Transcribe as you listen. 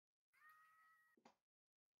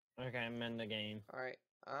Okay, I'm in the game. Alright,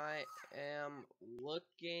 I am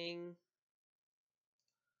looking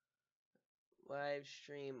live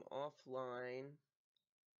stream offline.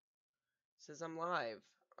 Says I'm live.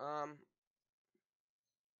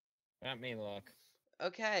 Let me look.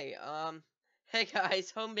 Okay, hey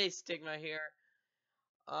guys, Home Base Stigma here.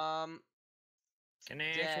 Can I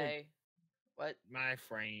actually... Today, what? My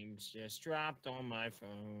frames just dropped on my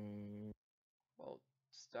phone. Well,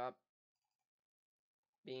 stop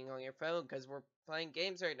being on your phone, because we're playing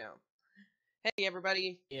games right now. Hey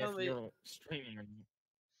everybody, If you're streaming or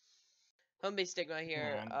not. Home Base Stigma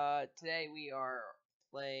here. Today we are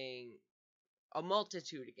playing a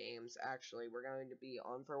multitude of games, actually. We're going to be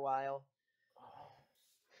on for a while.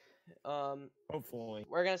 Hopefully.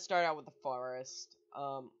 We're gonna start out with the forest.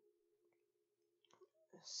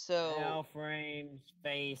 So frames,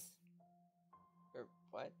 face. or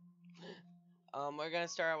what? We're gonna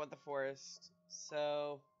start out with the forest.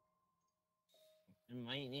 So In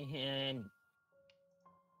my hand.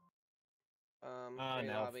 Oh free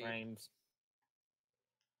no, lobby. frames.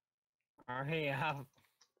 Hurry up.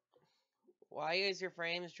 Why is your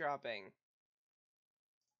frames dropping?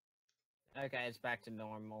 Okay, it's back to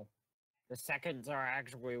normal. The seconds are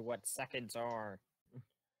actually what seconds are.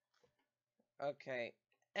 Okay.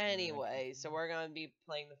 Anyway, so we're gonna be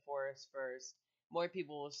playing the forest first. More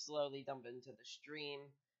people will slowly dump into the stream,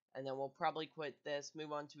 and then we'll probably quit this,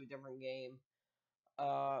 move on to a different game.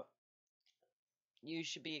 You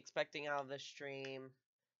should be expecting out of the stream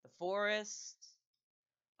the forest.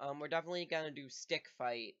 We're definitely gonna do stick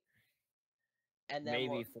fight, and then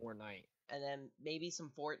Maybe Fortnite. and then maybe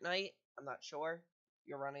some Fortnite. I'm not sure.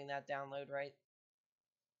 You're running that download, right?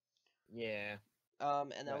 Yeah.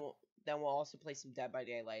 And then we'll also play some Dead by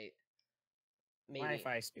Daylight. Maybe.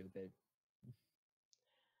 Wi-Fi stupid.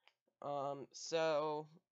 So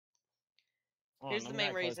here's the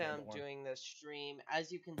main reason I'm doing this stream.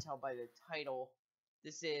 As you can tell by the title,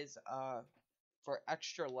 this is for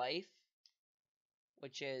Extra Life,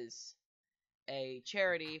 which is a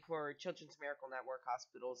charity for Children's Miracle Network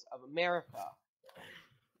Hospitals of America.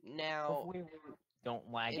 Now,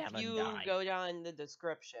 don't lag out if you go down in the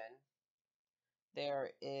description, there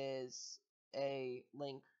is a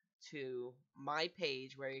link to my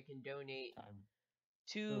page where you can donate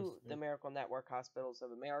to the Miracle Network Hospitals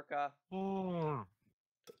of America.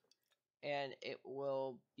 And it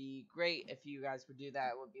will be great if you guys would do that.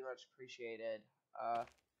 It would be much appreciated. I'm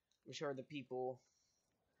sure the people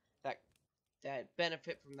that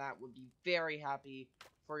benefit from that would be very happy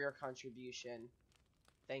for your contribution.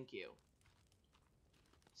 Thank you.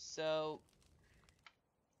 So,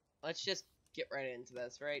 let's just get right into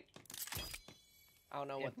this, right? I don't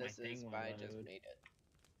know what this is, but I just made it.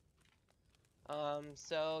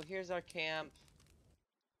 So here's our camp.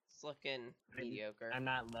 It's looking mediocre. I'm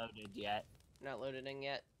not loaded yet. Not loaded in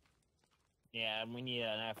yet? Yeah, we need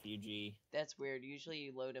an FUG. That's weird. Usually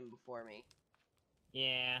you load in before me.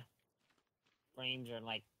 Yeah. Frames are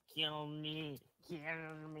like, kill me,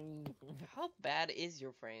 kill me. How bad is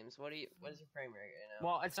your frames? What is your frame rate right now?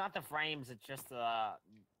 Well, it's not the frames, it's just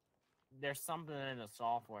there's something in the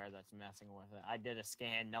software that's messing with it. I did a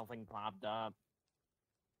scan, nothing popped up.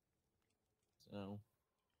 So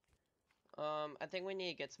I think we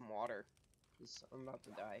need to get some water. 'Cause I'm about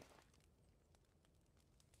to die.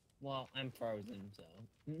 well, I'm frozen, so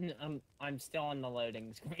I'm still on the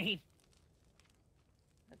loading screen.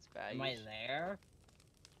 That's bad. Am I there?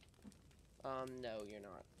 No, you're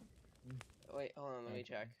not. Wait, hold on, let me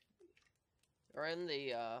check. We're in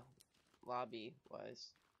the lobby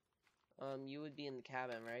wise. You would be in the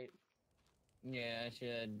cabin, right? Yeah, I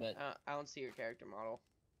should, but I don't see your character model.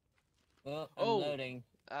 oh, I'm loading.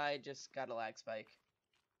 I just got a lag spike.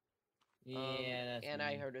 Yeah, that's and me.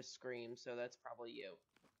 I heard a scream, so that's probably you.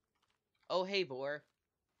 Oh, hey, Boar.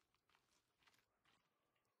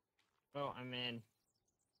 Oh, I'm in.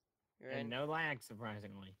 You're and in? no lag,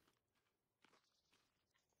 surprisingly.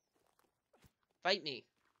 Fight me.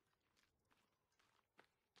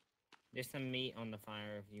 There's some meat on the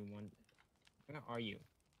fire if you want. Where are you?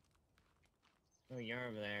 Oh, you're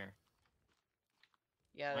over there.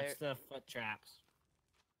 Yeah, watch the foot traps.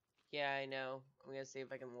 Yeah, I know. I'm gonna see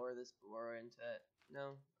if I can lure this boar into it.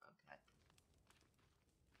 No? Okay.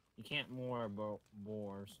 You can't lure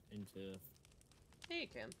boars into... Yeah, you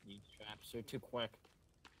can. these traps. They're too quick.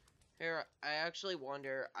 Here, I actually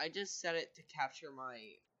wonder. I just set it to capture my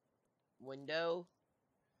window.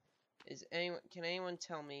 Can anyone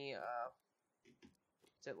tell me,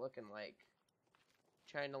 what's it looking like?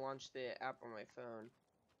 Trying to launch the app on my phone.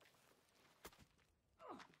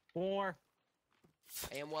 Boar!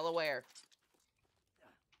 I am well aware.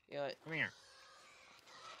 You know what? Come here.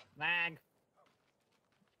 Lag.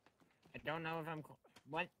 I don't know if I'm...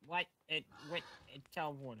 What? It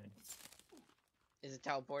teleported. Is it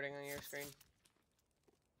teleporting on your screen?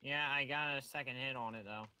 Yeah, I got a second hit on it,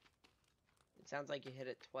 though. It sounds like you hit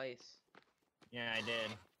it twice. Yeah, I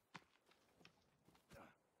did.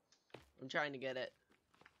 I'm trying to get it.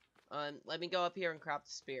 Let me go up here and craft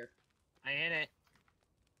the spear. I hit it.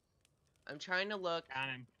 I'm trying to look Got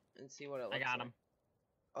him. and see what it looks like. I got him.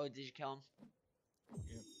 Oh, did you kill him?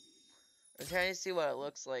 Yep. I'm trying to see what it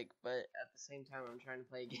looks like, but at the same time, I'm trying to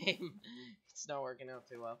play a game. It's not working out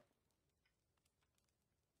too well.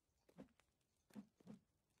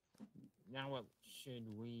 Now what should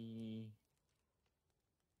we...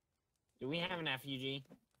 Do we have an FUG?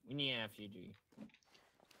 We need an FUG.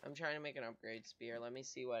 I'm trying to make an upgrade spear. Let me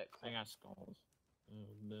see what it I got skulls.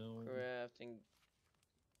 Build. Crafting.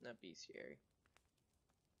 Not bestiary.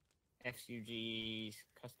 FUGs.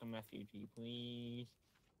 Custom FUG, please.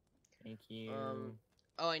 Thank you.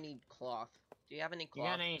 Oh, I need cloth. Do you have any cloth?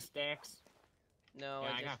 You got any sticks? No,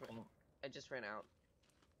 Yeah, I just ran out.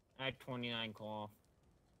 I have 29 cloth.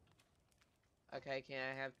 Okay, can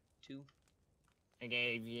I have 2? I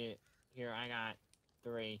gave you... Here, I got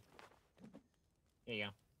 3. Here you go.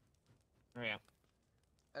 Hurry up.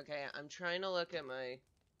 Okay, I'm trying to look at my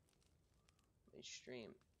stream.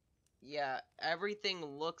 Yeah, everything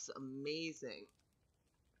looks amazing.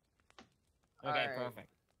 Okay, Alright. perfect.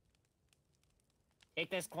 Take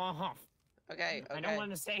this claw off. Okay, okay. I don't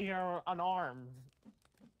want to stay here unarmed.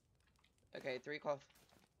 Okay, 3 cloth.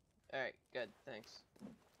 Alright, good, thanks.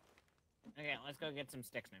 Okay, let's go get some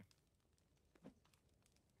sticks now.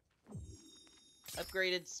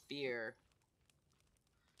 Upgraded spear.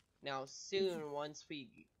 Now, soon, once we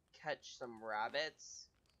catch some rabbits,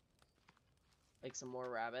 like some more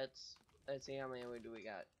rabbits, let's see how many do we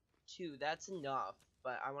got. 2, that's enough,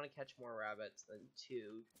 but I want to catch more rabbits than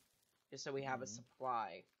 2, just so we have a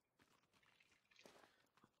supply.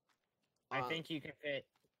 I think you can fit...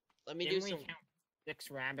 Let me Didn't do some... we count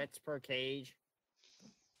 6 rabbits per cage?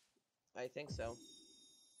 I think so.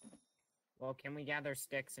 Well, can we gather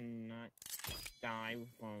sticks and not die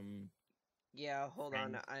from... Yeah, hold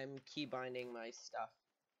on. I'm keybinding my stuff.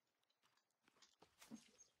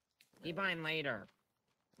 Keybind later.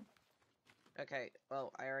 Okay,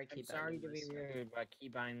 well, I already I'm sorry to be rude, but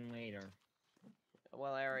keybind later.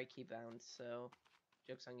 Well, I already keybound, so...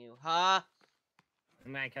 Joke's on you. Ha!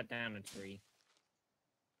 I'm gonna cut down a tree.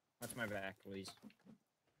 Watch my back, please.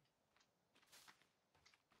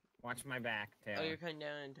 Watch my back, Taylor. Oh, you're cutting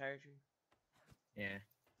down an entire tree? Yeah.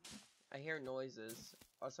 I hear noises.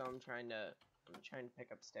 Also, I'm trying to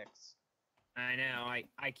pick up sticks. I know,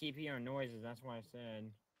 I keep hearing noises, that's why I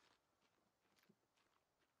said.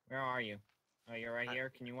 Where are you? Oh, you're right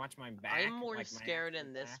here? Can you watch my back? I'm more like scared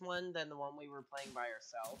in this one than the one we were playing by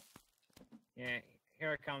ourselves. Yeah,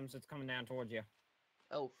 here it comes. It's coming down towards you.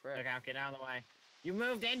 Oh, frick. Look out, get out of the way. You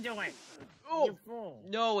moved into it! Oh! You fool!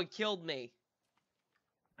 No, it killed me.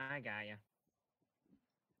 I got you.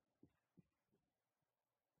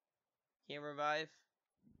 Can you revive?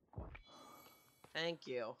 Thank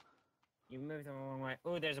you. You moved the wrong way.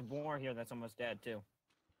 Oh, there's a boar here that's almost dead, too.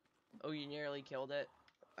 Oh, you nearly killed it?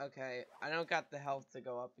 Okay, I don't got the health to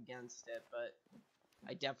go up against it, but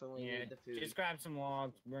I definitely need the food. Just grab some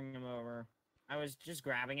logs, bring them over. I was just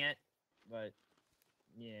grabbing it, but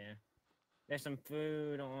yeah. There's some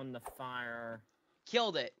food on the fire.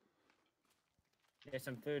 Killed it! There's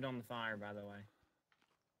some food on the fire, by the way.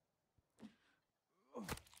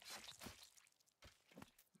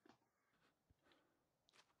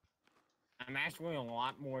 I'm actually a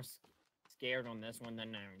lot more scared on this one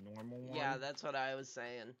than our normal one. Yeah, that's what I was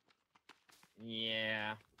saying.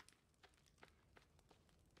 Yeah.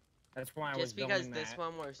 That's why I was just because building this that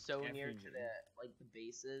one we're so near FUG. to the like the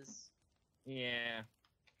bases. Yeah.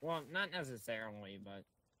 Well, not necessarily, but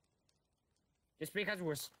just because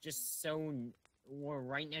we're just so we're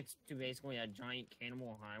right next to basically a giant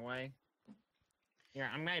cannibal highway. Here,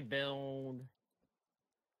 I'm gonna build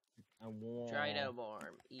a wall. Dried out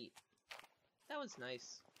arm. Eat. That was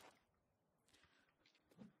nice.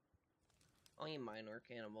 Only minor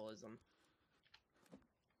cannibalism.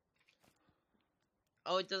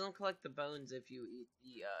 Oh, it doesn't collect the bones if you eat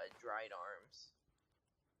the dried arms.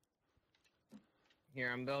 Here,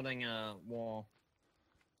 I'm building a wall.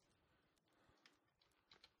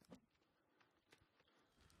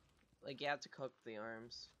 Like, you have to cook the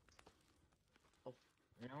arms. Oh.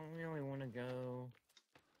 I don't really want to go...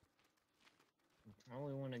 I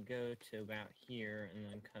probably want to go to about here and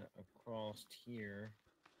then cut across here.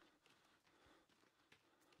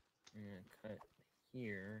 And then cut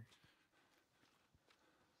here.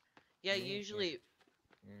 Yeah, Right usually... here.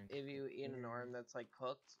 If you eat an arm that's like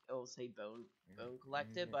cooked, it will say bone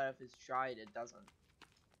collected, but if it's dried, it doesn't.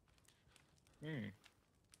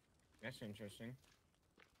 That's interesting.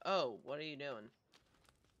 Oh, what are you doing?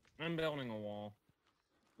 I'm building a wall.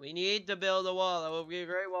 We need to build a wall. That will be a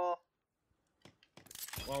great wall.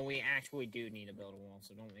 Well, we actually do need to build a wall,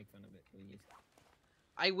 so don't make fun of it, please.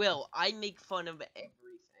 I will. I make fun of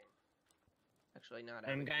everything. Actually, not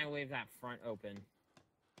everything. I'm gonna leave that front open.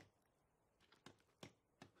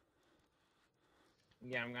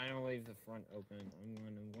 Yeah, I'm gonna leave the front open. I'm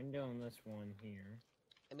gonna window in this one here.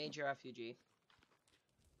 I made your refugee.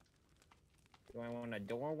 Do I want a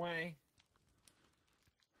doorway?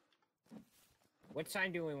 Which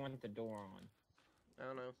side do we want the door on? I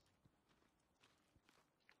don't know.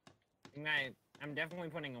 I'm definitely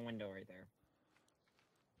putting a window right there.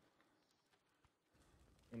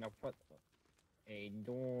 And I'll put a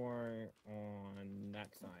door on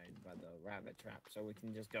that side by the rabbit trap, so we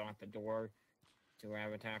can just go out the door to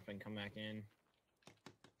rabbit trap and come back in.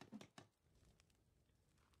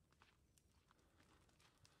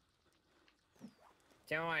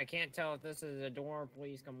 I can't tell if this is a door.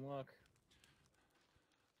 Please come look.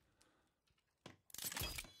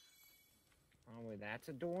 Probably that's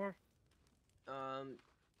a door.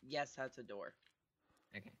 Yes, that's a door.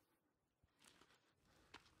 Okay.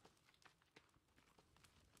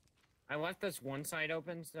 I left this one side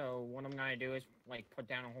open, so what I'm gonna do is, like, put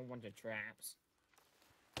down a whole bunch of traps.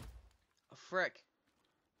 A frick.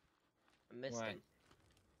 I missed him.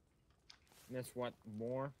 Missed what?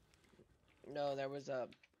 More? No, there was a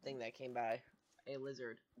thing that came by. A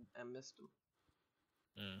lizard. I missed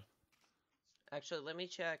him. Actually, let me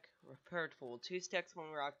check. Repair tool. 2 sticks,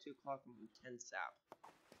 1 rock, 2 cloth, and 10 sap.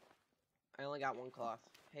 I only got 1 cloth.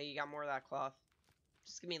 Hey, you got more of that cloth?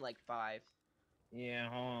 Just give me like 5. Yeah,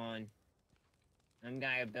 hold on. I'm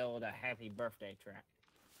gonna build a happy birthday trap.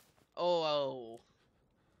 Oh,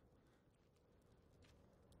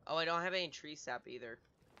 I don't have any tree sap either.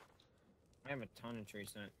 I have a ton of tree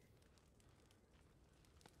sap.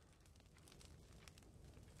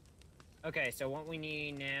 Okay, so what we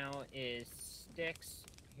need now is sticks.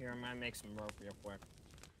 Here, I'm gonna make some rope real quick.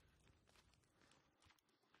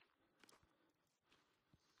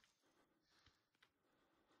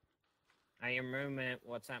 I hear movement.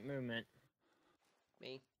 What's that movement?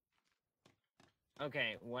 Me.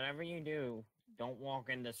 Okay, whatever you do, don't walk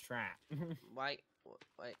in this trap. Why?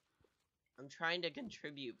 I'm trying to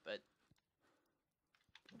contribute, but...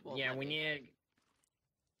 Yeah, we need...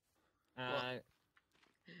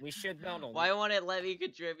 we should build a... Why won't it let me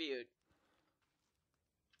contribute?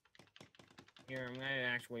 Here, I'm gonna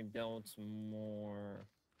actually build some more...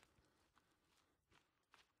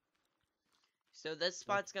 So this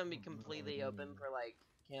spot's gonna be completely open for, like,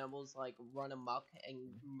 cannibals, like, run amok and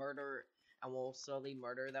murder, and we'll slowly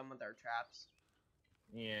murder them with our traps.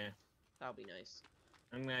 Yeah. That'll be nice.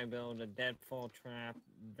 I'm gonna build a deadfall trap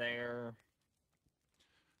there.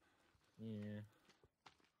 Yeah.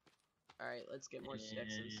 Alright, let's get more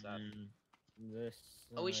sticks and stuff. This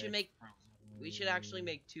oh, we should actually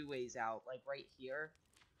make 2 ways out, like right here.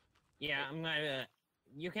 Yeah, I'm gonna...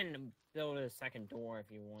 You can build a second door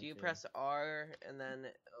if you want to. Do you press R and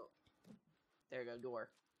then... Oh, there you go, door.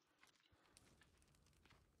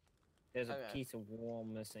 There's a piece of wall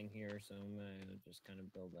missing here, so I'm gonna just kind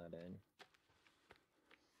of build that in.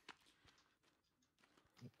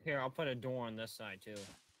 Here, I'll put a door on this side, too.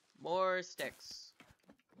 More sticks.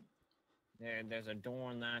 There's a door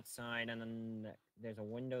on that side, and then there's a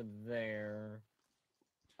window there.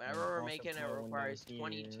 Whatever we're making, it requires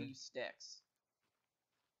 22 sticks.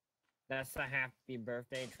 That's the happy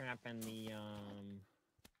birthday trap and the,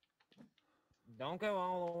 Don't go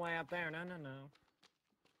all the way up there. No.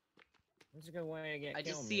 That's a good way to get I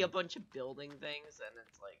just see a bunch of building things, and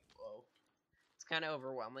it's like, whoa. It's kind of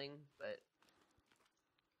overwhelming, but...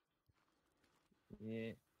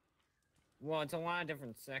 Yeah. Well, it's a lot of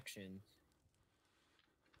different sections.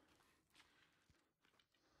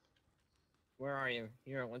 Where are you?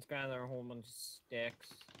 Here, let's gather a whole bunch of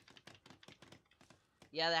sticks.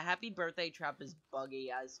 Yeah, the happy birthday trap is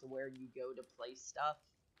buggy as to where you go to place stuff.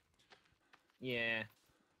 Yeah.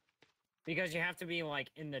 Because you have to be, like,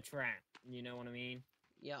 in the trap. You know what I mean?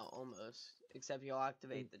 Yeah, almost. Except you'll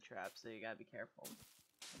activate the trap, so you gotta be careful.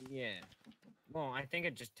 Yeah. Well, I think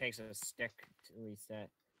it just takes a stick to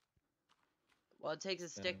reset. Well, it takes a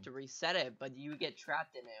stick to reset it, but you get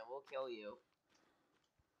trapped in it, and we'll kill you.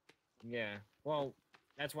 Yeah. Well,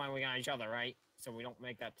 that's why we got each other, right? So we don't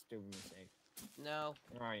make that stupid mistake. No.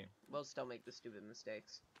 Where are you? We'll still make the stupid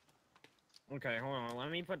mistakes. Okay, hold on.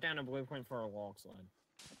 Let me put down a blueprint for a log sled.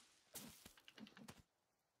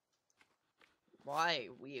 Why?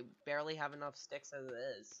 We barely have enough sticks as it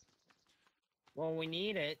is. Well, we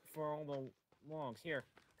need it for all the logs. Here,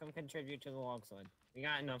 come contribute to the log sled. We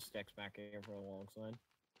got enough sticks back here for the log sled.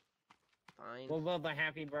 Fine. We'll build the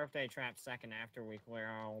happy birthday trap second after we clear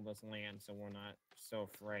out all this land so we're not so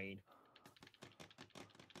afraid.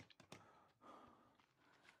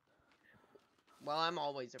 Well, I'm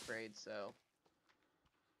always afraid, so...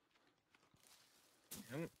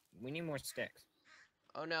 We need more sticks.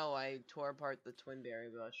 Oh no, I tore apart the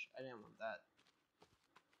twinberry bush. I didn't want that.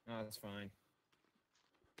 Oh, that's fine.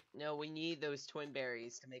 No, we need those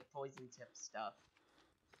twinberries to make poison tip stuff.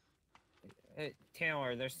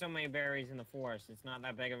 Taylor, there's so many berries in the forest. It's not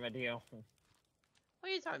that big of a deal. What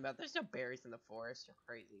are you talking about? There's no berries in the forest. You're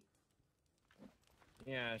crazy.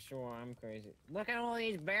 Yeah, sure, I'm crazy. Look at all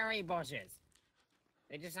these berry bushes.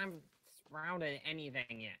 They just haven't sprouted anything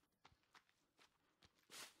yet.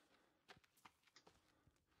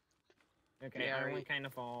 Okay, Yeah, I went kind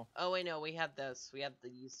of fall. Oh wait, no, we have this. We have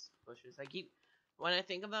these bushes. When I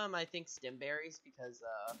think of them, I think stimberries because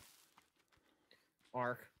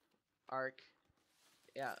Arc.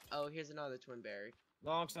 Yeah. Oh, here's another twinberry.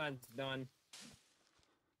 Log slide's done.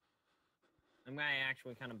 I'm gonna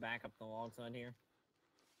actually kind of back up the log slide here.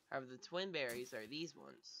 However, the twinberries are these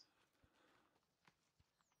ones.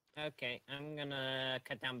 Okay, I'm gonna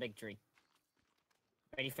cut down big tree.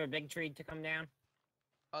 Ready for big tree to come down?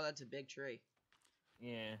 Oh, that's a big tree.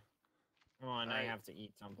 Yeah. Come on, I Alright. have to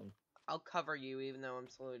eat something. I'll cover you even though I'm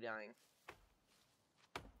slowly dying.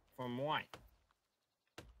 From what?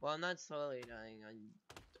 Well, I'm not slowly dying.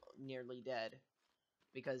 I'm nearly dead.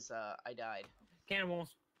 Because, I died.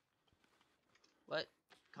 Cannibals. What?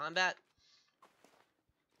 Combat?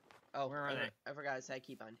 Oh, Where are they? I forgot to say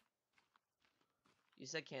keep on. You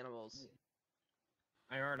said cannibals.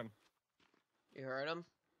 I heard them. You heard them?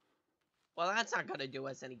 Well, that's not gonna do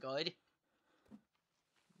us any good.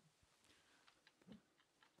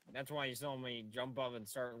 That's why you saw me jump up and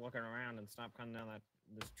start looking around and stop cutting down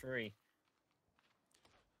this tree.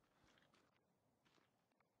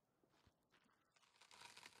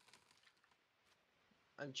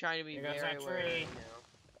 I'm trying to be Here goes very that aware, tree. you know.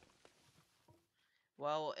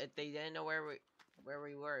 Well, if they didn't know where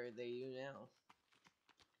we were, they do now.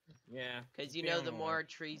 Yeah. Because you be know, on the the more way.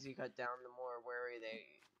 trees you cut down, the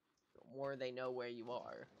more they know where you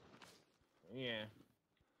are. Yeah.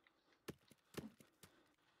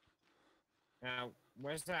 Now,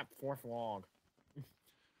 where's that fourth log?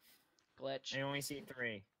 Glitch. I only see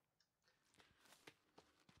 3.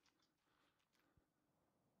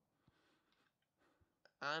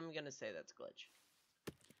 I'm gonna say that's glitch.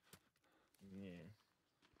 Yeah.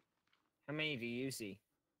 How many do you see?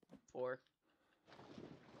 4.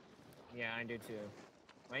 Yeah, I do too.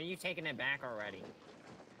 Why are you taking it back already?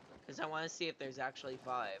 Because I want to see if there's actually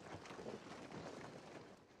 5.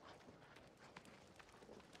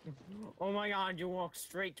 Oh my god, you walk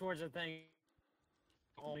straight towards the thing.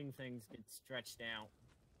 All things get stretched out.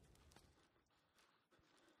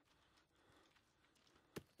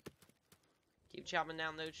 Keep chopping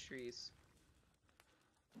down those trees.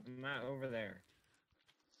 I'm not over there.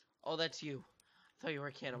 Oh, that's you. I thought you were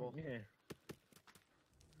a cannibal. Yeah.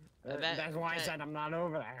 I bet- That's why I can I- said I'm not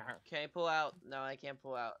over there. Can I pull out? No, I can't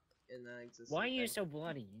pull out in the existing Why are you thing. so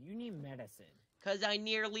bloody? You need medicine. Because I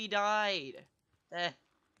nearly died. That's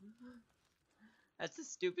a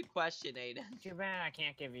stupid question, Aiden. Too bad I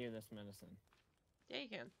can't give you this medicine. Yeah, you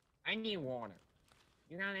can. I need water.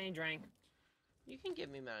 You got any drink? You can give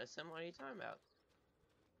me medicine. What are you talking about?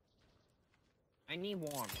 I need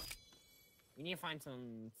water. We need to find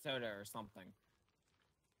some soda or something.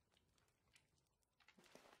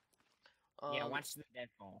 Yeah, watch the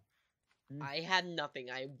deadfall. I had nothing.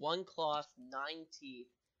 I had 1 cloth, 9 teeth,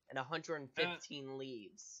 and 115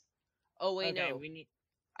 leaves. Oh, wait, Okay, no. we need...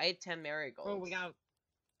 I had 10 marigolds. Oh, we got...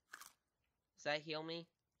 Does that heal me?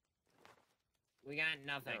 We got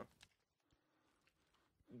nothing. No.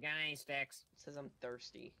 You got any sticks? It says I'm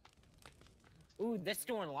thirsty. Ooh, this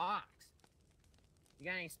door locks. You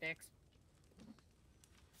got any sticks?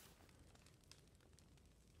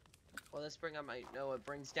 Well, let's bring up my... No, it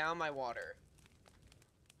brings down my water.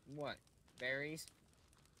 What? Berries?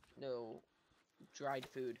 No. Dried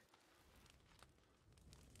food.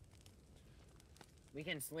 We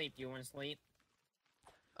can sleep. Do you want to sleep?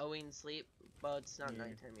 Oh, we can sleep? But it's not Yeah.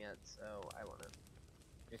 nighttime yet, so I wanna...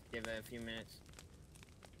 Just give it a few minutes.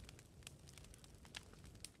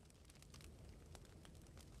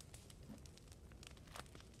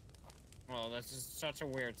 Oh, this is such a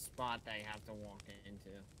weird spot that you have to walk into.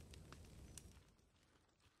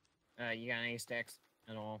 You got any sticks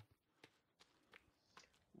at all?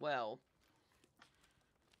 Well...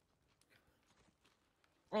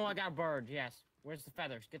 Oh, I got a bird, yes. Where's the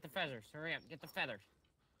feathers? Get the feathers. Hurry up, get the feathers.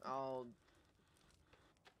 Oh.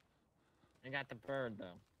 I got the bird,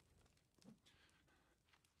 though.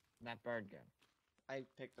 That bird go. I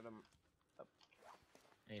picked it up.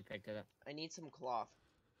 And you picked it up. I need some cloth.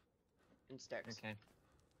 And sticks. Okay.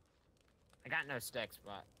 I got no sticks,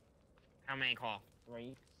 but... How many cloth?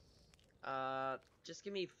 3? Just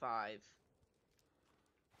give me 5.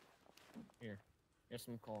 Here. Here's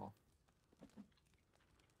some cloth.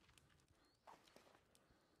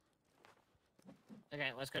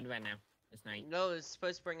 Okay, let's go to bed now. It's night. No, it's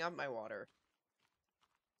supposed to bring up my water.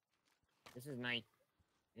 This is night.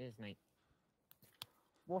 It is night.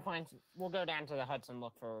 We'll go down to the huts and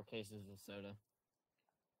look for cases of soda.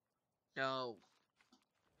 No.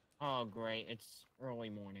 Oh, great. It's early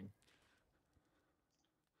morning.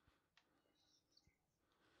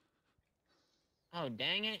 Oh,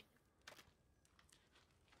 dang it.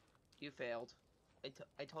 You failed.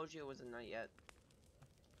 I told you it wasn't night yet.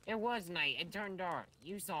 It was night. It turned dark.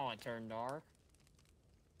 You saw it turn dark.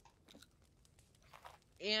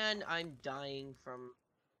 And I'm dying from...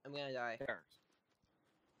 I'm gonna die.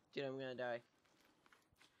 Dude, I'm gonna die.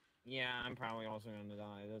 Yeah, I'm probably also gonna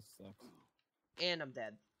die. This sucks. And I'm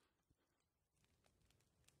dead.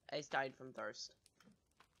 I died from thirst.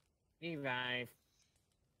 Revive.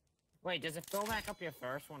 Wait, does it fill back up your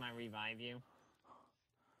thirst when I revive you?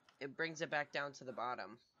 It brings it back down to the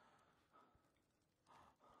bottom.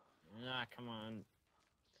 Ah, come on.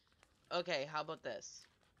 Okay, how about this?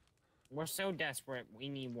 We're so desperate, we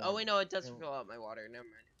need water. Oh, wait, no, it doesn't fill up my water. Never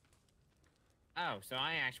mind. Oh, so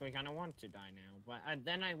I actually kind of want to die now. But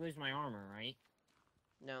then I lose my armor, right?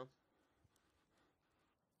 No.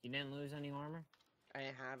 You didn't lose any armor? I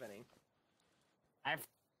didn't have any. I have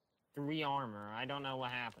 3 armor. I don't know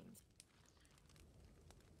what happens.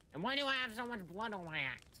 And why do I have so much blood on my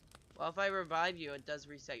axe? Well, if I revive you, it does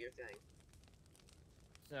reset your thing.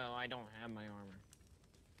 So I don't have my armor.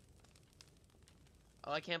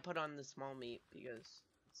 Oh, I can't put on the small meat because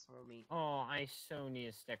it's small meat. Oh, I so need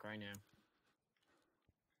a stick right now.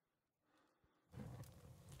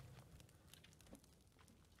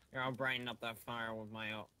 Here, I'll brighten up that fire with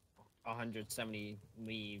my 170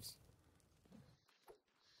 leaves.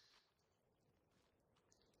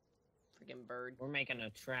 Freaking bird. We're making a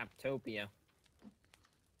Traptopia.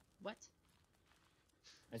 What?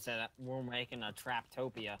 I said we're making a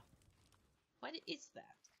Traptopia. What is that?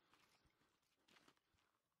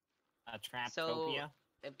 A Traptopia? So,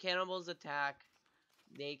 if cannibals attack,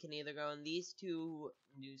 they can either go in these 2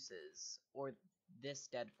 nooses or this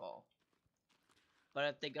deadfall. But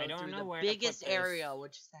if they go through the biggest area,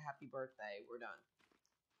 which is the happy birthday, we're done.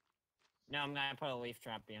 No, I'm gonna put a leaf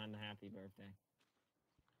trap behind the happy birthday.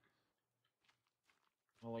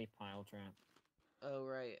 A leaf pile trap. Oh,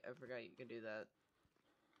 right. I forgot you could do that.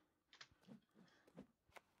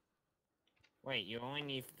 Wait, you only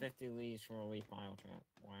need 50 leaves for a leaf pile trap.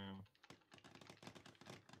 Wow.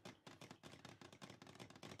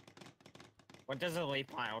 What does a leaf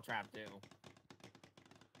pile trap do?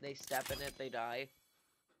 They step in it, they die.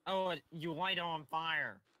 Oh, you light it on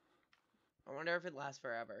fire. I wonder if it lasts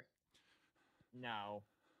forever. No.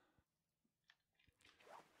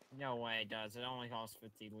 No way it does. It only costs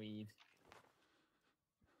 50 leaves.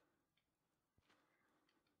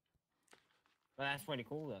 But that's pretty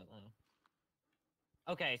cool,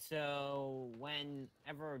 though. Okay, so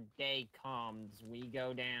whenever day comes, we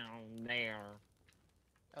go down there.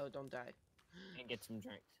 Oh, don't die. And get some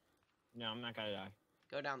drinks. No, I'm not gonna die.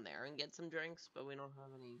 Go down there and get some drinks, but we don't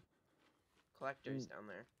have any collectors down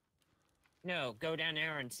there. No, go down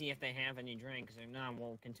there and see if they have any drinks. If not,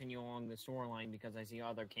 we'll continue along the shoreline because I see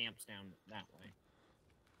other camps down that way.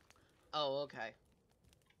 Oh, okay.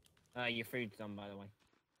 Your food's done, by the way.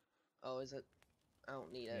 Oh, is it? I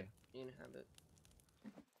don't need it. You can have it.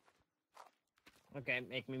 Okay,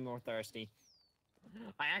 make me more thirsty.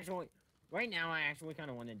 Right now, I actually kind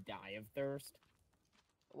of want to die of thirst.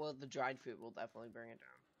 Well, the dried food will definitely bring it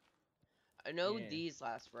down. I know these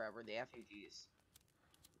last forever, the effigies.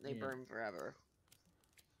 They burn forever.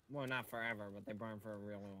 Well, not forever, but they burn for a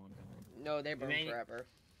really long time. No, they burn forever.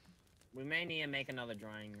 We may need to make another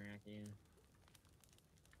drying rack,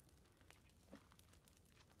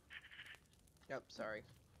 Yep, sorry.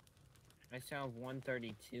 I still have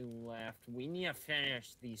 132 left. We need to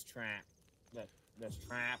finish these this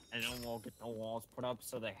trap, and then we'll get the walls put up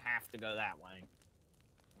so they have to go that way.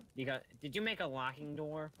 Because, did you make a locking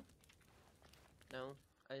door? No,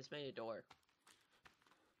 I just made a door.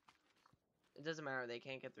 It doesn't matter, they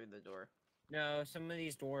can't get through the door. No, some of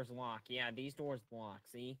these doors lock. Yeah, these doors block,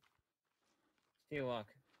 see? See, look.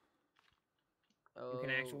 Oh. You can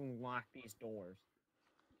actually lock these doors.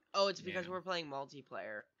 Oh, it's because Yeah. we're playing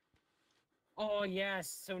multiplayer. Oh, yes.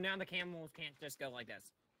 So now the camels can't just go like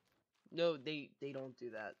this. No, they don't do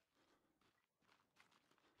that.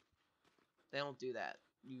 They don't do that.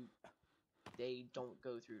 They don't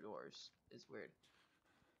go through doors. It's weird.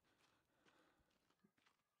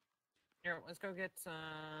 Here, let's go get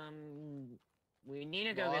some... We need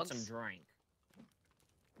to go get some Logs? drink.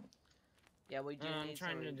 Yeah, we do I'm need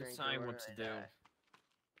trying to something to drink or decide we're what to do.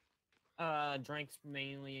 gonna die. Drink's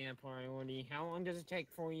mainly a priority. How long does it take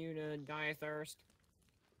for you to die of thirst?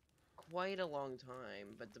 Quite a long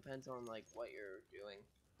time, but depends on like what you're doing.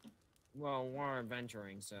 Well, we're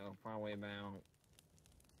adventuring, so probably about...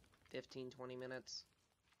 15-20 minutes.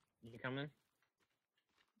 You coming?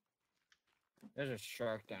 There's a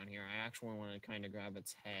shark down here. I actually want to kind of grab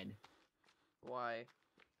its head. Why?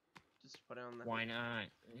 Just put it on the Why not?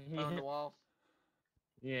 put it on the wall.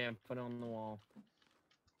 Yeah, put it on the wall.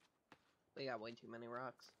 We got way too many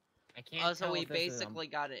rocks. I can't Also, tell we if this is basically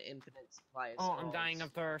got an infinite supply of Oh, skulls. I'm dying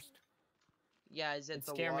of thirst. Yeah, is it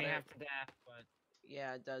the scared water? me half to death, but...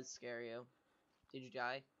 Yeah, it does scare you. Did you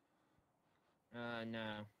die?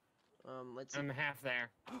 No. Let's see. I'm half there.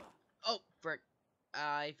 Oh, frick.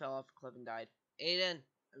 I fell off a cliff and died. Aiden!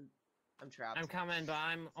 I'm trapped. I'm coming, but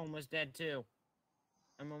I'm almost dead too.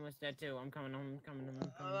 I'm almost dead too. I'm coming, I'm coming,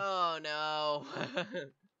 I'm coming. Oh, no.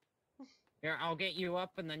 Here, I'll get you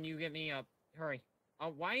up, and then you get me up. Hurry.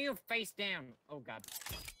 Oh, why are you face down? Oh, God.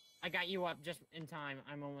 I got you up just in time.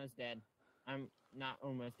 I'm almost dead. I'm not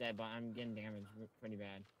almost dead, but I'm getting damaged pretty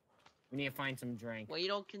bad. We need to find some drink. Well, you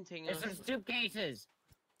don't continue. There's some suitcases!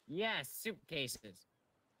 Yes, suitcases.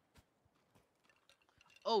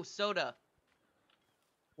 Oh, soda.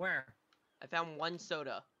 Where? I found one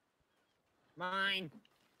soda. Mine.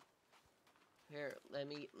 Here, let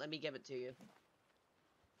me give it to you.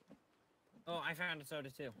 Oh, I found a soda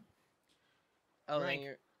too. Oh, Drink. then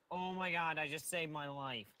you're... Oh my God, I just saved my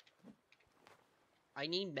life. I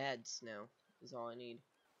need meds now. Is all I need.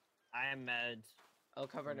 I am meds. Oh,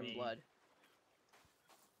 covered in Me. blood.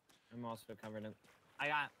 I'm also covered in... I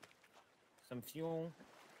got some fuel.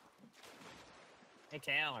 Hey,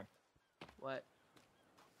 Taylor. What?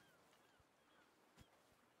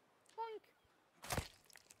 Clunk.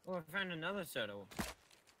 Oh, I found another soda.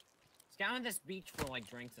 Scout this beach for, like,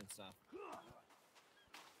 drinks and stuff.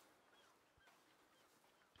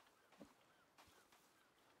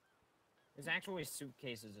 There's actually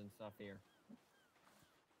suitcases and stuff here.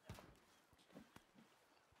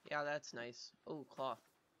 Yeah, that's nice. Oh, cloth.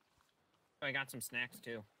 I got some snacks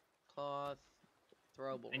too. Cloth.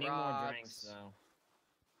 Throwable I need rocks. more drinks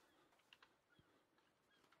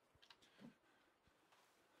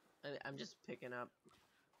though. I'm just picking up.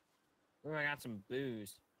 Ooh, I got some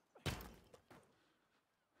booze. I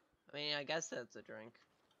mean, I guess that's a drink.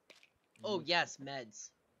 Oh, yes, meds.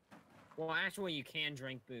 Well, actually, you can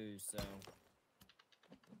drink booze, so...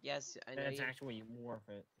 Yes, I know That's you... actually worth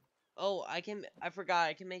it. Oh, I forgot,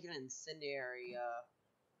 I can make an incendiary,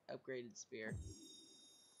 upgraded spear.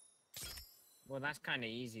 Well, that's kind of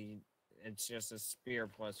easy. It's just a spear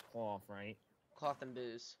plus cloth, right? Cloth and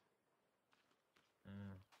booze.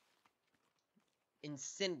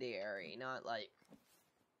 Incendiary, not like...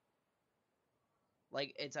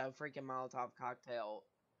 Like, it's a freaking Molotov cocktail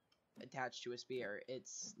attached to a spear.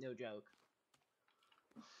 It's no joke.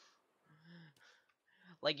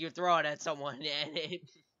 Like, you throw it at someone and it...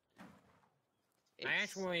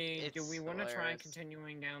 do we want to try hilarious.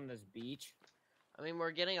 continuing down this beach? I mean,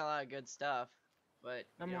 we're getting a lot of good stuff, but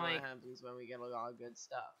I'm you know like- what happens when we get a lot of good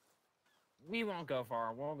stuff. We won't go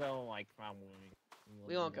far. We'll go, like, probably...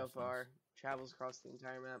 We won't go far. Travels across the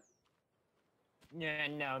entire map. Yeah,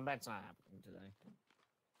 no, that's not happening today.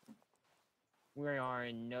 We are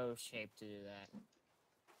in no shape to do that.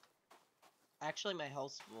 Actually, my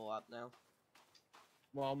health's full up now.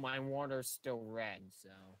 Well, my water's still red, so...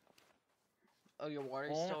 Oh, your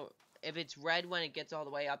water's Oh. still... If it's red when it gets all the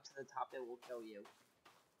way up to the top, it will kill you.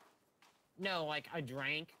 No, like, I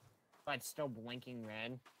drank, but it's still blinking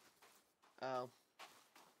red. Oh.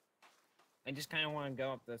 I just kind of want to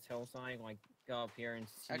go up this hillside, like, go up here and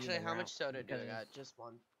see Actually, the how route, much soda do I because got? Just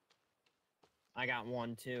one. I got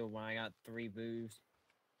one, too, but I got 3 booze.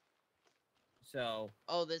 So,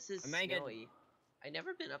 Oh, this is I may get- snowy. I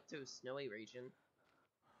never been up to a snowy region.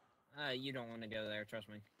 you don't want to go there, trust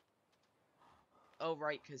me. Oh,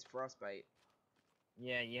 right, because frostbite.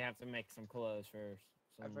 Yeah, you have to make some clothes first.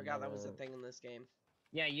 I forgot that was a thing in this game.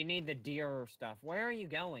 Yeah, you need the deer stuff. Where are you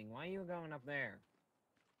going? Why are you going up there?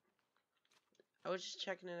 I was just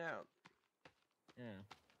checking it out. Yeah.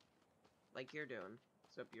 Like you're doing.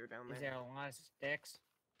 Except you're down Is there. there a lot of sticks?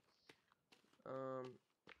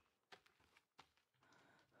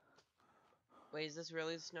 Wait, is this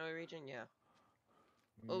really the snowy region? Yeah.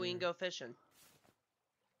 Oh, we can go fishing.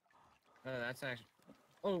 Oh, that's actually...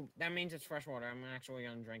 Oh, that means it's fresh water. I'm actually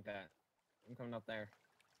gonna drink that. I'm coming up there.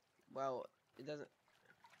 Well, it doesn't...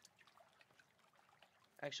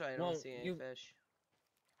 Actually, I don't see any fish.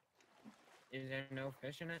 Is there no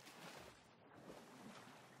fish in it?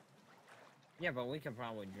 Yeah, but we could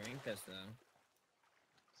probably drink this,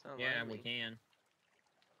 though. Yeah, we can.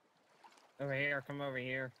 Over here, come over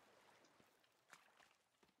here.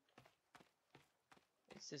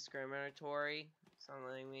 It's discriminatory. It's not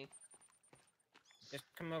letting me. Just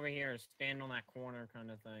come over here, stand on that corner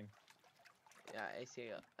kind of thing. Yeah, I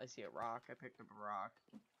see a rock. I picked up a rock.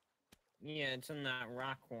 Yeah, it's in that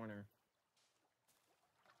rock corner.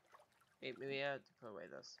 Wait, maybe I have to put away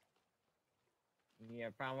this. Yeah,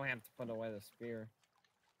 probably have to put away the spear.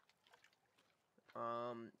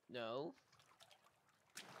 No.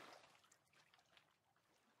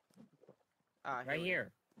 Ah, right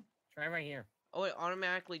here. Try right here. Oh, it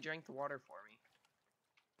automatically drank the water for me.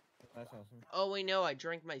 That's awesome. Oh, wait, no, I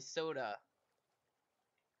drank my soda.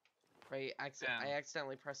 Right, I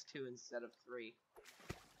accidentally pressed 2 instead of 3.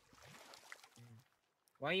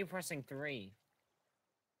 Why are you pressing 3?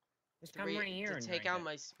 Just come right here to take out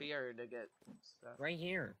my spear to get stuff. Right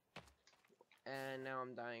here. And now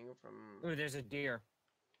I'm dying from... Ooh, there's a deer.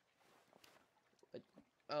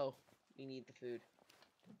 Oh, we need the food.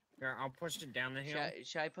 Here, I'll push it down the hill.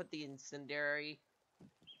 Should I put the incendiary?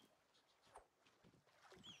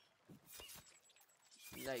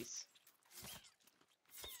 Nice.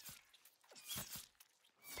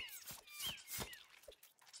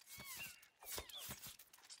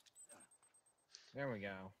 There we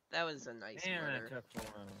go. That was a nice murder. That took a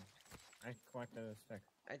while. I collected a stick.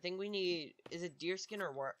 I think we need... Is it deer skin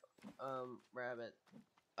or rabbit?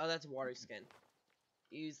 Oh, that's water skin.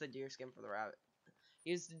 Use the deer skin for the rabbit.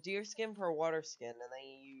 Use the deer skin for water skin, and then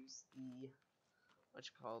you use the... What's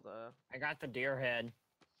it called? I got the deer head.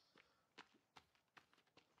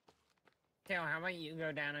 Tail, how about you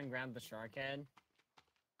go down and grab the shark head?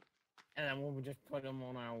 And then we'll just put them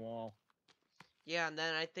on our wall. Yeah, and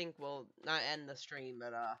then I think we'll not end the stream,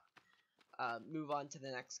 but move on to the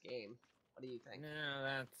next game. What do you think? No,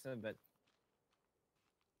 that's a bit...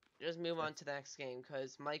 Just move on to the next game,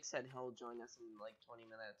 because Mike said he'll join us in like 20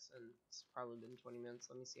 minutes, and it's probably been 20 minutes.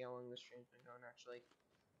 Let me see how long the stream's been going, actually.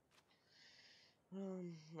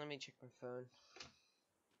 Let me check my phone.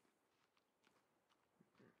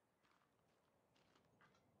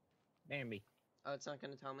 Bambi. Oh, it's not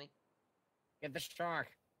gonna tell me? Get the shark!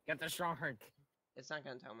 Get the shark! It's not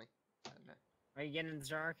gonna tell me. Okay. Are you getting the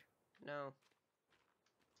shark? No.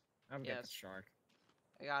 I'll get the shark.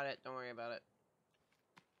 I got it, don't worry about it.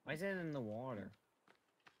 Why is it in the water?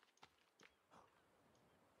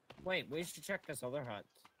 Wait, we should check this other hut.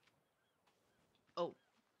 Oh,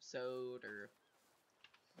 soda.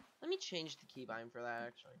 Let me change the keybind for that,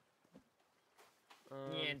 actually.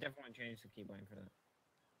 Yeah, definitely change the keybind for that.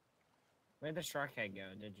 Where'd the shark head go?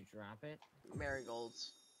 Did you drop it?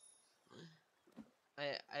 Marigolds.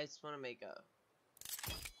 I just want to make a...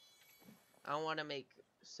 I don't want to make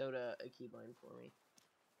soda a keybind for me.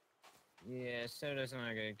 Yeah, soda's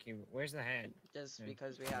not a good keybind. Where's the head? Just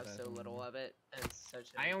because we have so little of it, and it's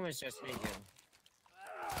such a... I almost just hit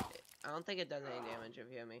you. I don't think it does any damage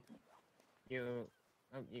if you hit me.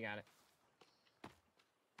 Oh, you got it.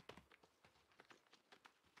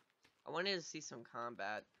 I wanted to see some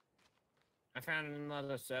combat. I found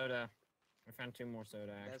another soda. I found 2 more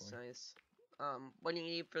soda, actually. That's nice. What do you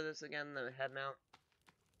need for this again? The head mount?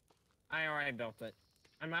 I already built it.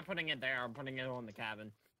 I'm not putting it there, I'm putting it on the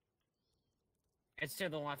cabin. It's to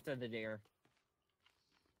the left of the deer.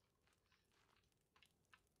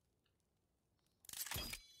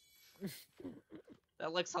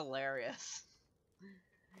 That looks hilarious.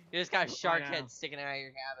 You just got a shark head sticking out of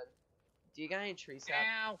your cabin. Do you got any tree sap?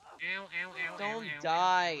 Ow! Ow, ow, ow, Don't ow,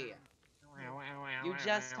 die! Ow, ow, ow, You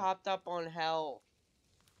just topped up on health.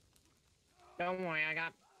 Don't worry,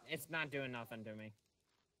 it's not doing nothing to me.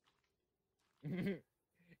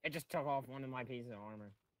 It just took off one of my pieces of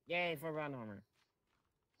armor. Yay for run armor.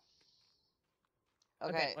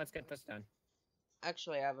 Okay, let's get this done.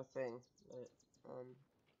 Actually, I have a thing that,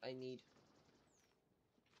 I need.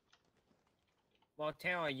 Well,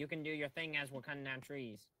 Taylor, you can do your thing as we're cutting down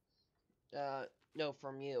trees. No,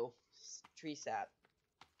 from you. Tree sap.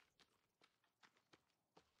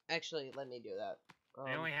 Actually, let me do that.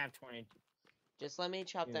 I only have 20. Just let me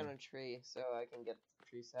chop down a tree so I can get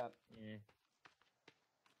tree sap. Yeah.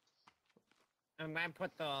 I'm gonna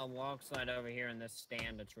put the log sled over here in this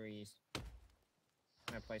stand of trees. I'm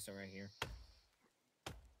gonna place it right here.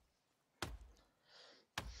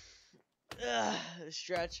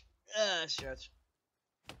 Stretch. Stretch.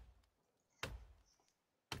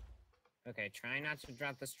 Okay, try not to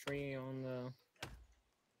drop this tree on the...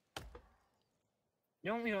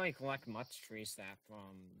 You don't really collect much tree sap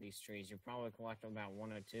from these trees. You probably collect about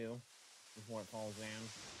 1 or 2 before it falls down.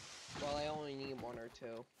 Well, I only need 1 or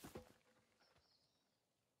 2.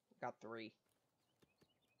 Got 3.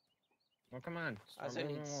 Well, come on. I also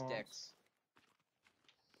need sticks.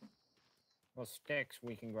 Well, sticks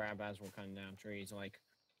we can grab as we're cutting down trees. Like,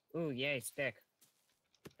 ooh, yay, stick.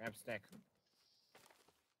 Grab stick.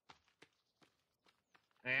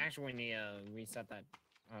 I actually need to reset that.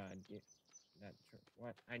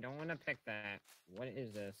 What? I don't want to pick that. What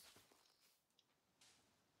is this?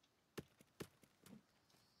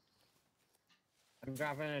 I'm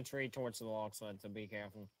dropping a tree towards the log sled, so be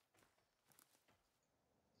careful.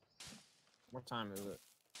 What time is it?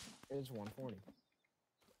 It's 1:40.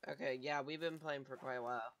 Okay, yeah, we've been playing for quite a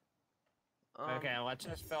while. Okay, let's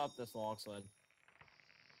just fill up this log sled.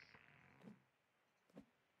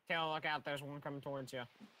 Tail, look out, there's one coming towards you.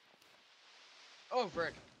 Oh,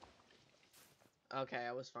 frick. Okay,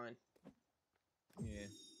 I was fine. Yeah,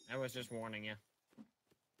 I was just warning you.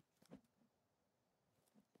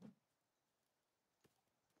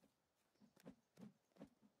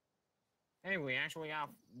 Hey, we actually got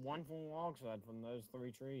 1 full log sled from those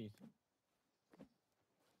 3 trees.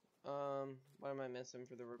 What am I missing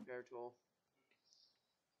for the repair tool?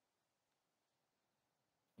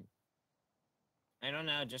 I don't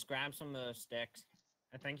know, just grab some of those sticks.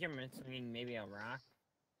 I think you're missing maybe a rock.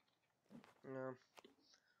 No.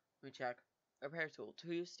 Let me check. Repair tool.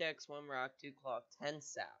 2 sticks, 1 rock, 2 cloth, 10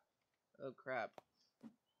 sap. Oh, crap.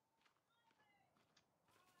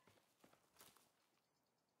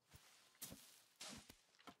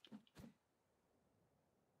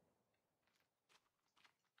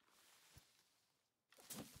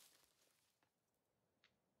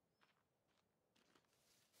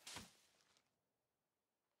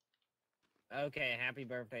 Okay, happy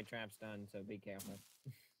birthday trap's done, so be careful.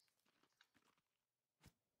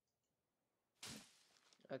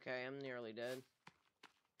 Okay, I'm nearly dead.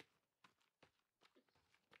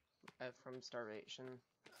 From starvation.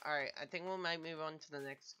 Alright, I think we might move on to the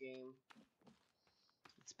next game.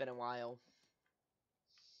 It's been a while.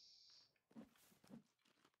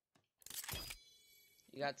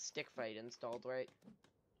 You got Stick Fight installed, right?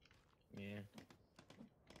 Yeah.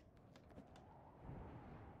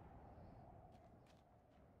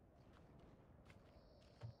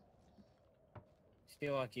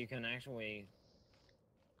 Still, look, you can actually...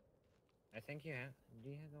 I think you have... Do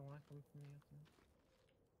you have the lock from the outside?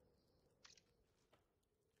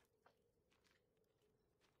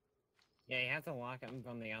 Yeah, you have to lock them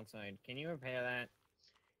from the outside. Can you repair that?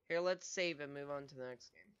 Here, let's save and move on to the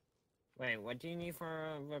next game. Wait, what do you need for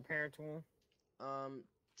a repair tool?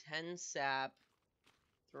 10 sap,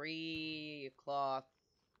 3 cloth,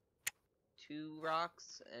 2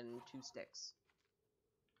 rocks, and 2 sticks.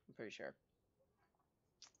 I'm pretty sure.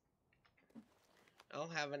 I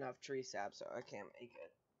don't have enough tree sap, so I can't make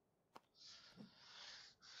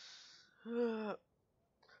it.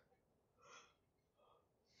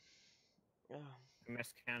 I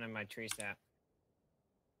miscounted my tree sap.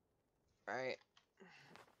 Alright.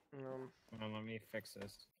 Well, let me fix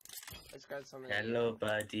this. Let's grab some of Hello,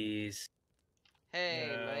 buddies. Hey,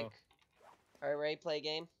 No. Mike. Alright, ready to play a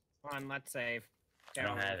game? Come on, let's save. I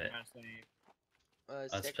don't have it.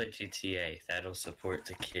 Let's Stick. play GTA. That'll support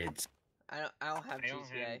the kids. I don't have I don't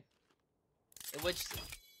GTA.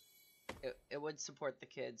 It would support the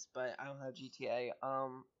kids, but I don't have GTA.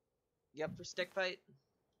 You up for Stick Fight?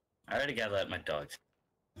 I already gotta let my dogs.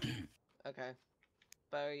 Okay.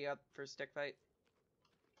 But are you up for Stick Fight?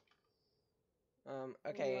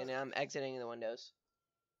 Okay, and I'm exiting the windows.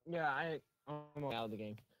 Yeah, I'm out of the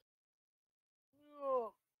game.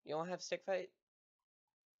 You don't have Stick Fight?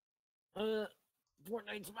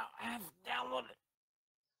 Fortnite's about half downloaded.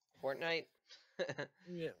 Fortnite?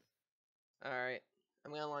 Yeah. Alright.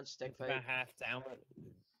 I'm gonna launch Stick It's Fight. about half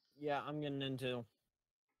downloaded. Yeah, I'm getting into.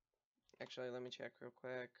 Actually, let me check real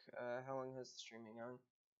quick. How long has the stream been going?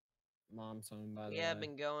 Mom's home, by the way. Yeah, I've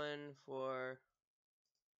been going for...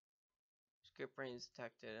 Script brains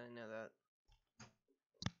detected, I know that.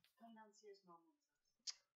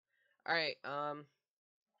 Alright,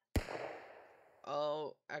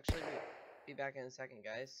 I'll actually be back in a second,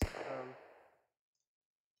 guys.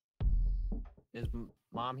 Is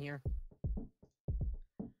Mom here?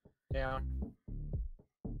 Yeah.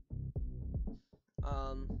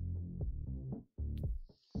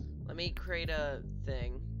 Let me create a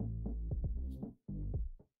thing.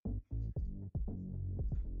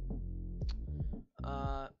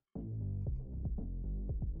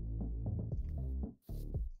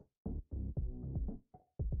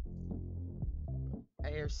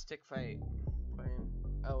 stick fight playing?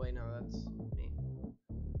 Oh wait, no, that's me.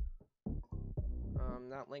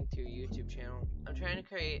 Not linked to your YouTube channel. I'm trying to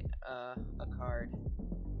create a card.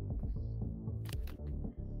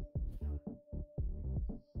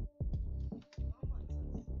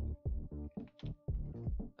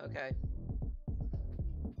 Okay.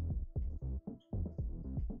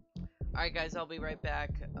 Alright guys, I'll be right back.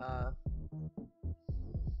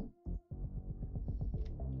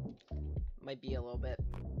 Might be a little bit.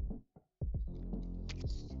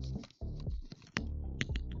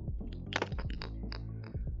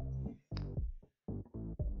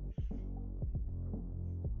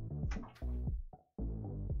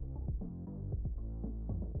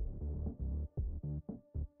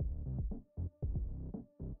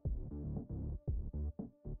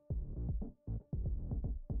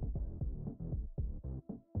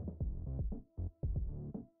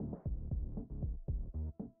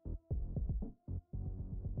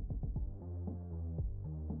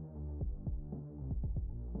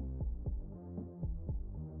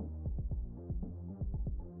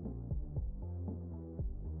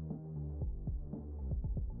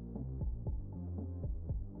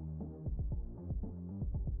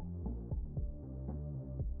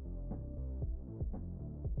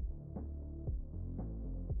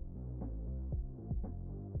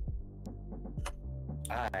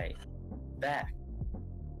 Hi, back.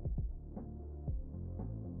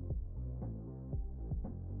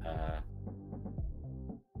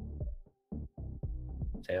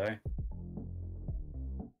 Taylor?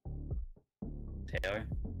 Taylor?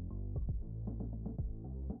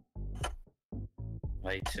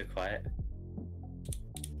 Why are you so quiet?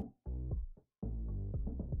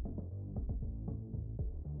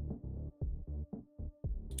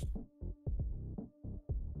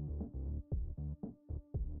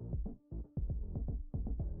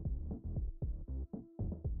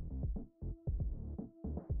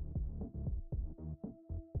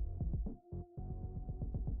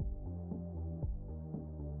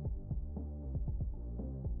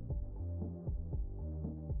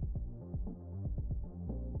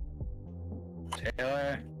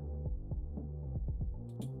 Taylor?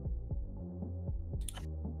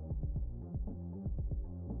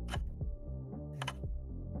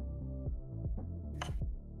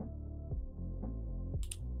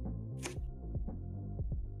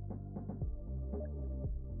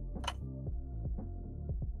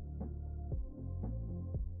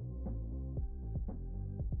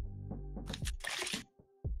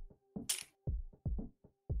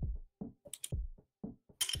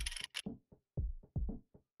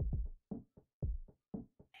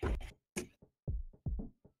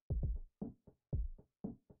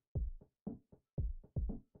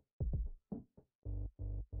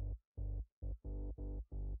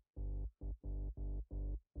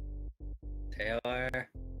 Taylor?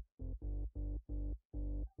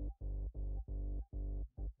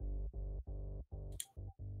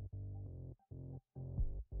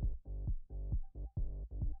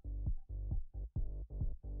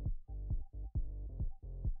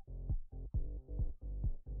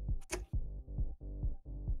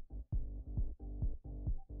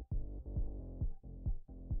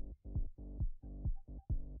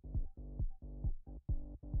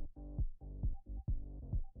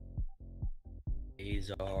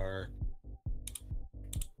 Azar.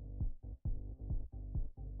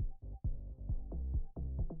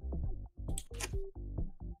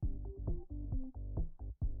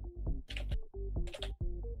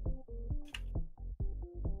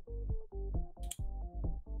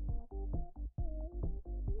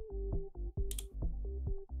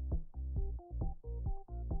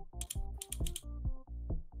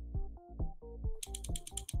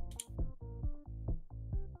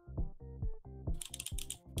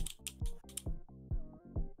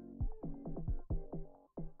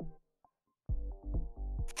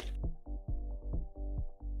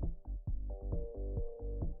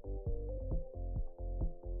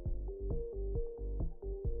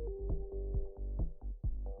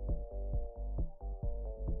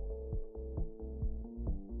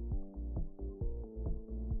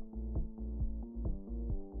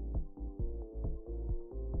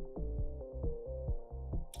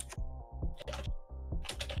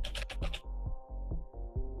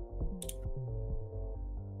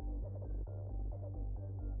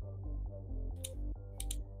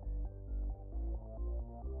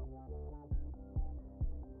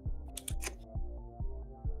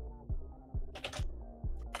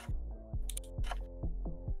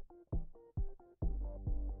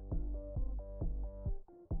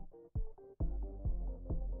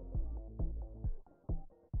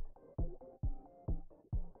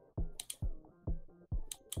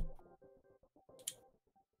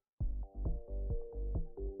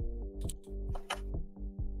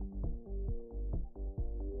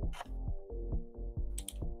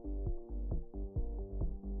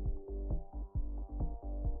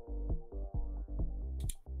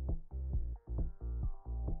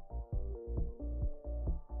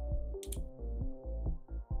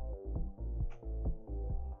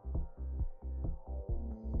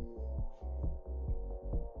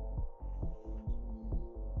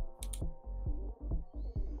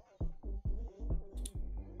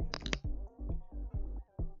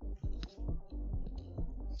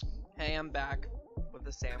 Hey, I'm back with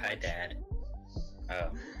the sandwich. Hi, Dad. Oh,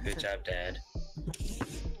 good job, Dad.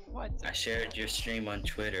 What? I shared your stream on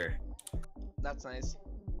Twitter. That's nice.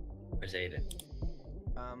 Where's Aiden?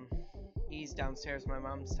 He's downstairs. My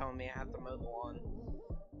mom's telling me I have to mow the lawn.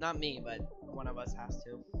 Not me, but one of us has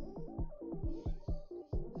to.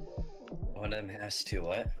 One of them has to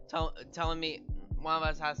what? Telling me one of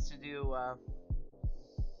us has to do,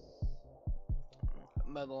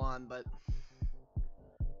 mow the lawn, but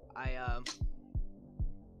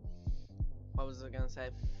what was I gonna say?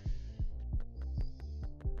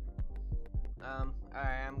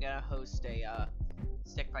 Alright, I'm gonna host a,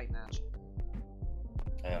 stick fight match.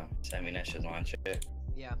 Oh, does that mean I should launch it?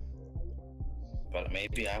 Yeah. But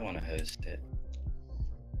maybe I want to host it.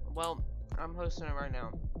 Well, I'm hosting it right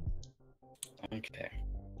now. Okay.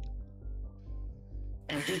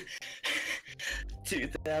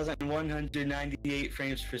 2,198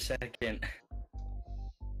 frames per second.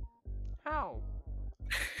 How?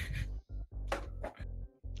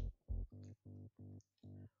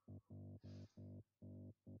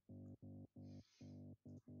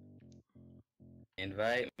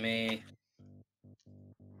 Invite me.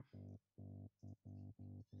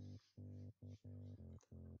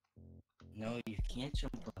 No, you can't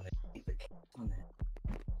jump on it. Keep the cat on it.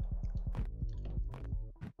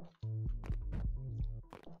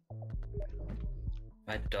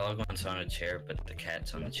 My dog wants on a chair, but the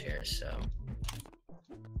cat's on the chair, so.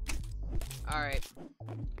 Alright.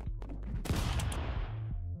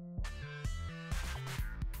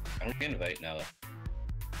 I'm gonna invite Noah.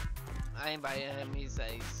 I invited him. He's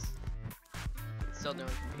still doing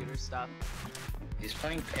computer stuff. He's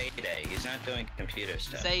playing Payday. He's not doing computer He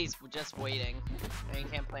stuff. says he's just waiting, and he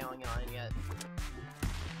can't play online yet.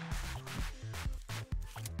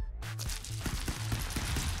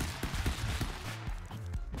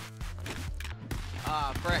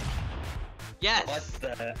 Ah, frick. Yes! What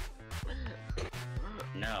the?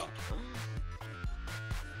 No.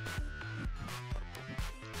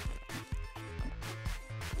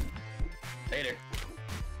 Later.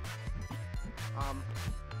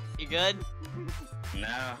 You good?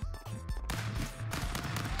 No.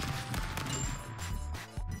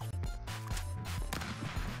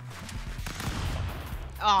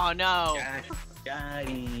 Oh no! Got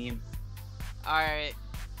him. Alright.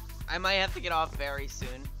 I might have to get off very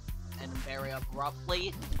soon. And very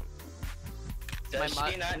abruptly. Does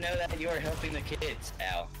she not know that you are helping the kids,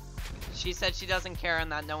 Al? She said she doesn't care and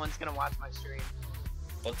that no one's gonna watch my stream.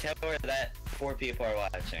 Well, tell her that 4 people are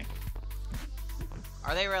watching.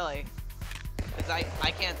 Are they really? Because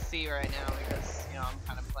I can't see right now because, you know, I'm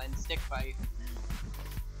kind of playing stick fight.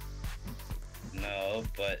 No,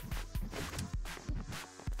 but...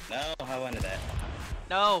 No, I wanted that.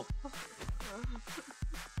 No!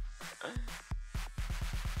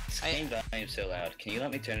 This game volume so loud. Can you let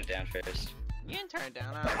me turn it down first? You can turn it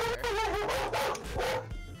down, I don't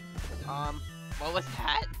care. What was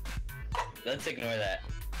that? Let's ignore that.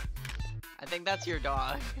 I think that's your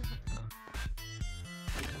dog.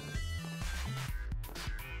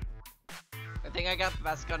 I think I got the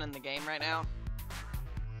best gun in the game right now.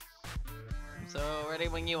 So, ready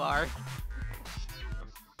when you are.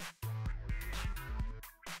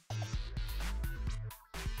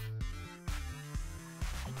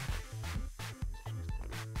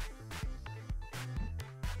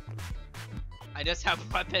 I just have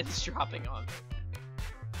weapons dropping on me.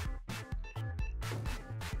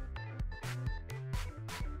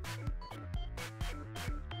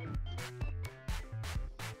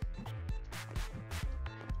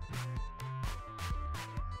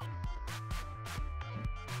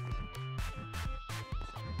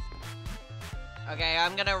 Okay,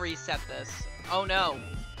 I'm gonna reset this. Oh no!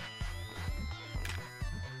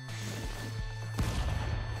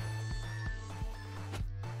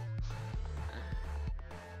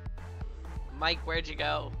 Mike, where'd you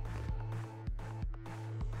go?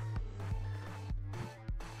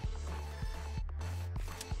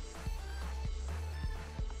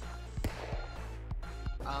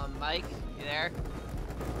 Mike, you there?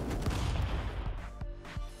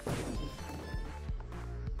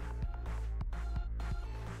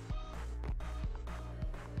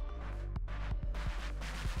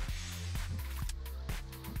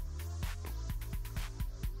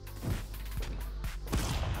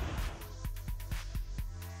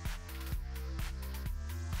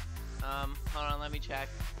 Hold on, let me check.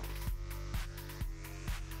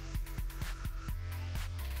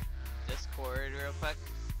 Discord real quick.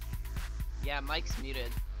 Yeah, Mike's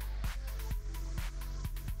muted.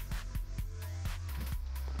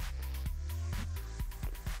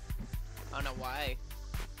 I don't know why.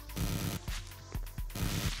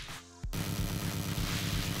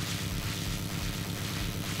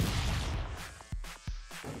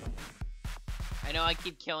 know I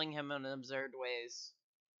keep killing him in absurd ways.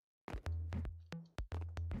 I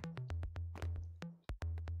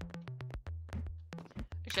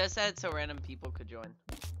should have said so random people could join.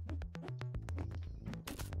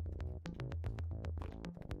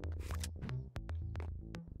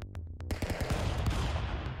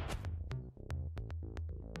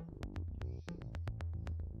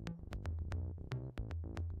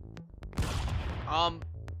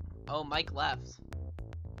 Oh, Mike left.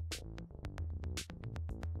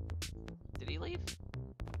 Did he leave?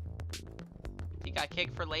 He got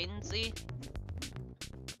kicked for latency?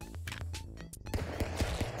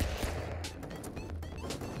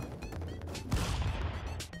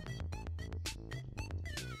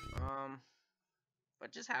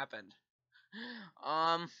 What just happened?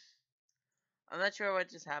 I'm not sure what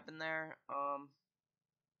just happened there.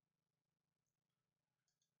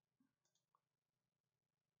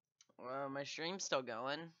 My stream's still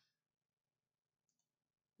going.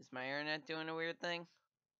 Is my internet doing a weird thing?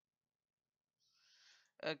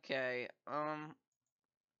 Okay,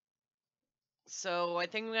 so I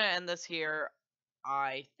think I'm gonna end this here.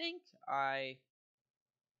 I think I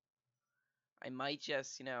might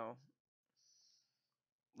just, you know,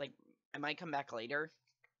 like, I might come back later,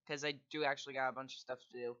 because I do actually got a bunch of stuff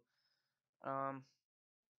to do.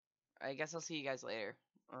 I guess I'll see you guys later.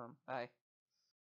 Bye.